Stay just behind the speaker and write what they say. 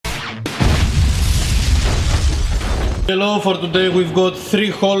Hello, for today we've got 3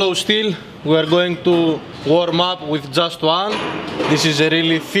 hollow steel. We are going to warm up with just one. This is a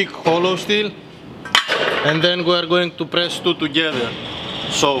really thick hollow steel. And then we are going to press 2 together.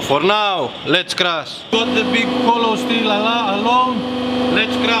 So for now, let's crush. Got the big hollow steel alone.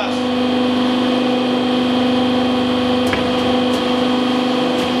 Let's crush.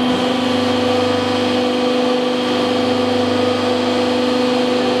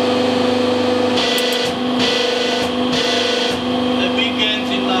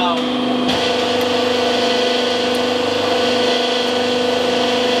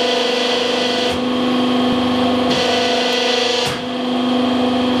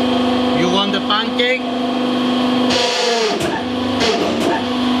 Pancake.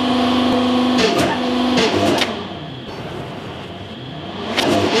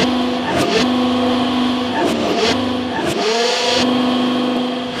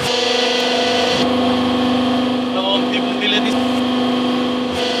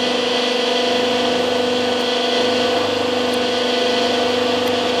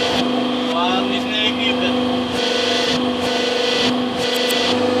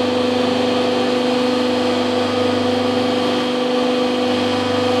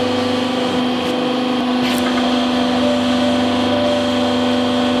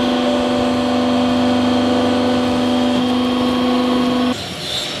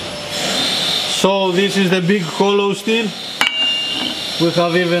 So this is the big hollow steel. We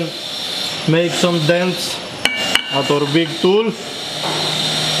have even made some dents at our big tool.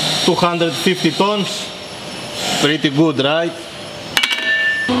 250 tons. Pretty good, right?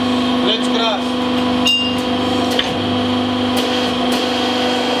 Let's crush.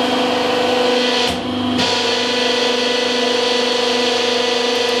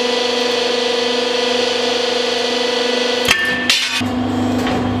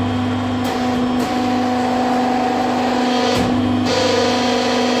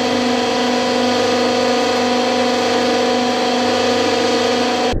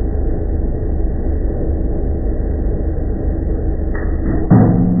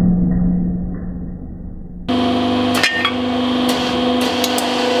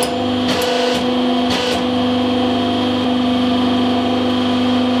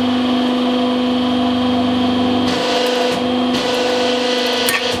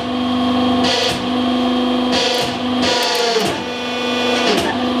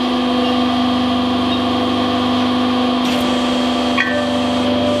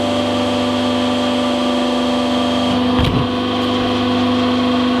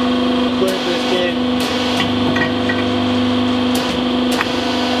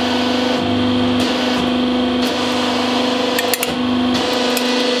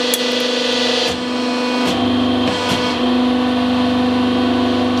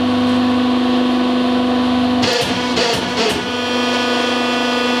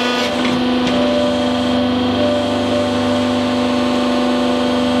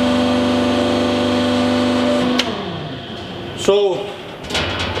 So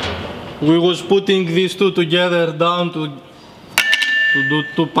we was putting these two together down to do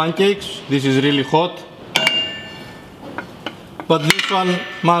 2 pancakes. This is really hot, but this one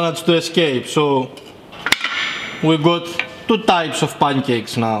managed to escape, so we got 2 types of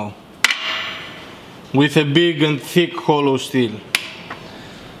pancakes now with a big and thick hollow steel.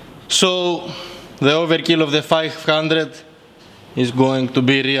 So the overkill of the 500 is going to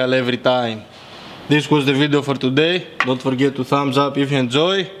be real every time. This was the video for today. Don't forget to thumbs up if you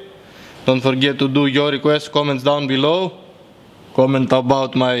enjoy. Don't forget to do your requests, comments down below. Comment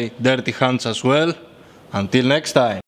about my dirty hands as well. Until next time.